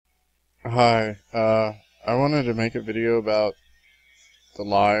Hi, I wanted to make a video about the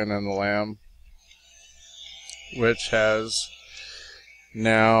lion and the lamb, which has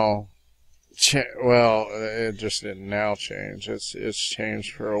now, well, it just didn't now change. It's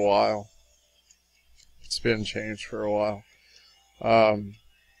changed for a while. It's been changed for a while. Um,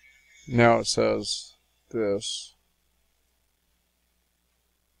 Now it says this.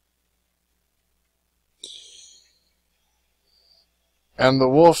 And the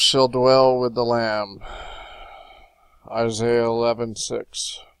wolf shall dwell with the lamb. Isaiah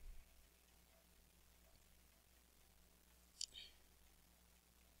 11:6.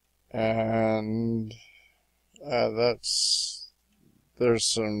 And there's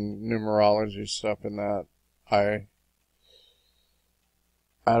some numerology stuff in that. I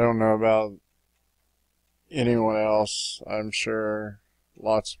don't know about anyone else. I'm sure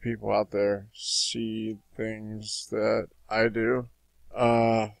lots of people out there see things that I do.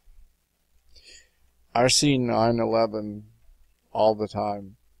 I see 9/11 all the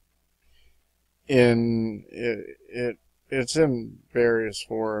time. It's in various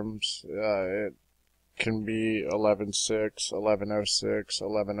forms. It can be 11/6, 11/06,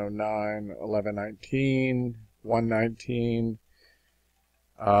 11/09, 11/19, 1/19.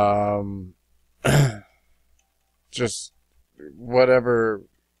 Just whatever.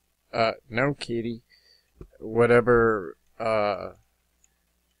 No, kitty. Whatever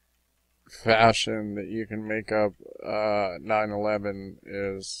fashion that you can make up 9/11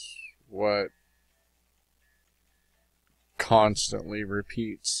 is what constantly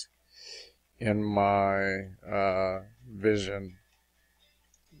repeats in my vision.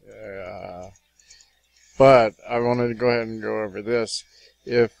 But I wanted to go ahead and go over this.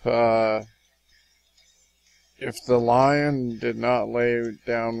 If the lion did not lay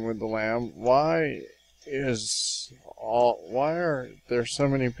down with the lamb, why are there so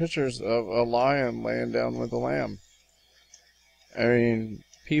many pictures of a lion laying down with a lamb? I mean,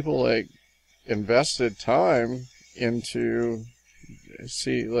 people invested time into,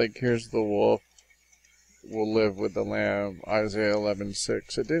 see, here's the wolf will live with the lamb, Isaiah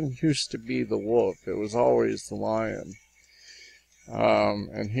 11:6. It didn't used to be the wolf, it was always the lion.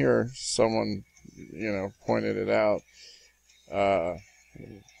 And here someone, pointed it out.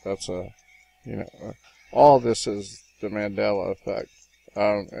 That's all this is the Mandela Effect.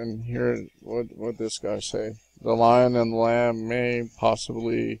 And here, what this guy say? The lion and the lamb may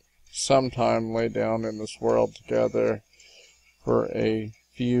possibly sometime lay down in this world together for a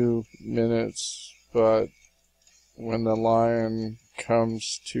few minutes, but when the lion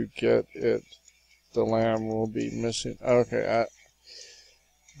comes to get it, the lamb will be missing. Okay,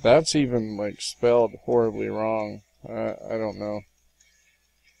 that's even spelled horribly wrong. I don't know.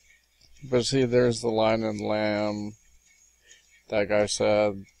 But see, there's the lion and lamb. That guy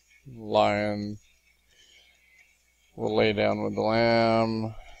said lion will lay down with the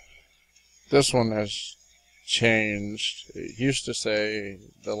lamb. This one has changed. It used to say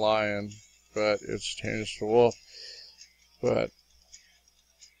the lion, but it's changed to wolf. But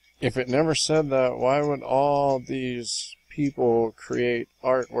if it never said that, why would all these people create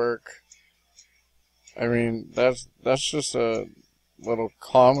artwork? I mean, that's just a little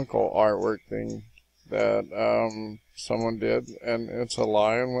comical artwork thing that someone did, and it's a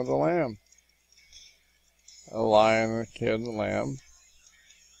lion with a lamb. A lion, a kid, a lamb.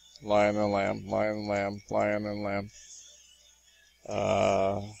 Lion and lamb, lion and lamb, lion and lamb.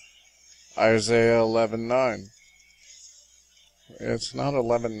 Isaiah 11:9. It's not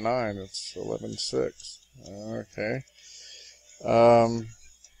 11:9, it's 11:6. Okay.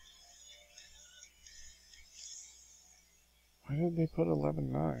 Why did they put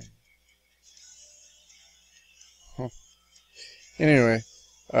 11:9? Huh. Anyway,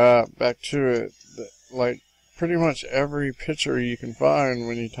 back to it. Pretty much every picture you can find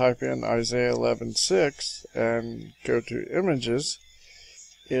when you type in Isaiah 11:6 and go to images,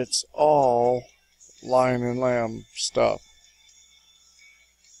 it's all lion and lamb stuff.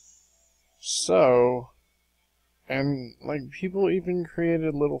 So, and people even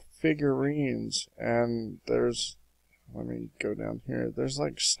created little figurines, and let me go down here, there's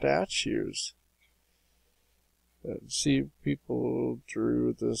statues. See, people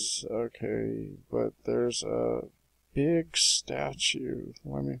drew this, okay, but there's a big statue.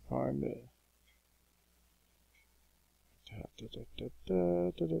 Let me find it. I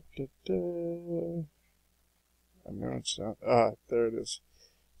know it's not. There it is.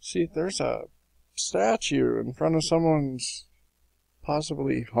 See, there's a statue in front of someone's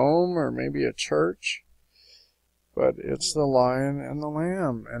possibly home or maybe a church. But it's the lion and the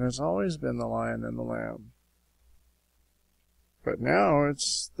lamb, and it's always been the lion and the lamb. But now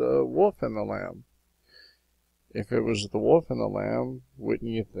it's the wolf and the lamb. If it was the wolf and the lamb,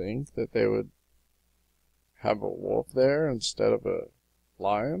 wouldn't you think that they would have a wolf there instead of a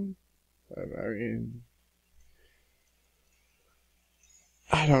lion? I mean,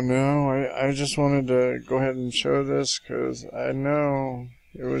 I don't know. I just wanted to go ahead and show this because I know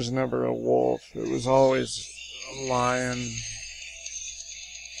it was never a wolf. It was always a lion.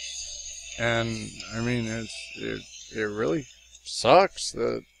 And I mean, it really sucks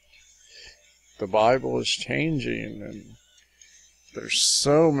that the Bible is changing, and there's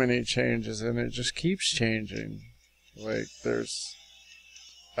so many changes, and it just keeps changing. Like there's,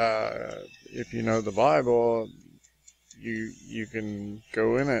 if you know the Bible, you can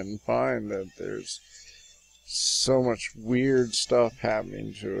go in it and find that there's so much weird stuff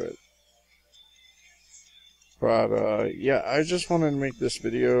happening to it. But yeah, I just wanted to make this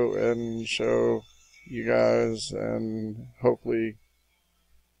video and show you guys, and hopefully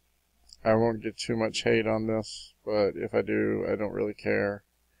I won't get too much hate on this, but if I do, I don't really care.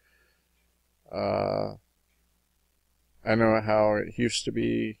 I know how it used to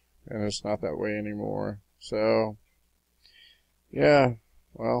be, and it's not that way anymore. So, yeah,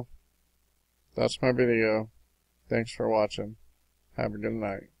 well, that's my video. Thanks for watching. Have a good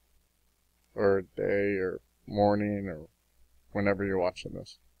night, or day, or morning, or whenever you're watching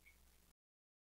this.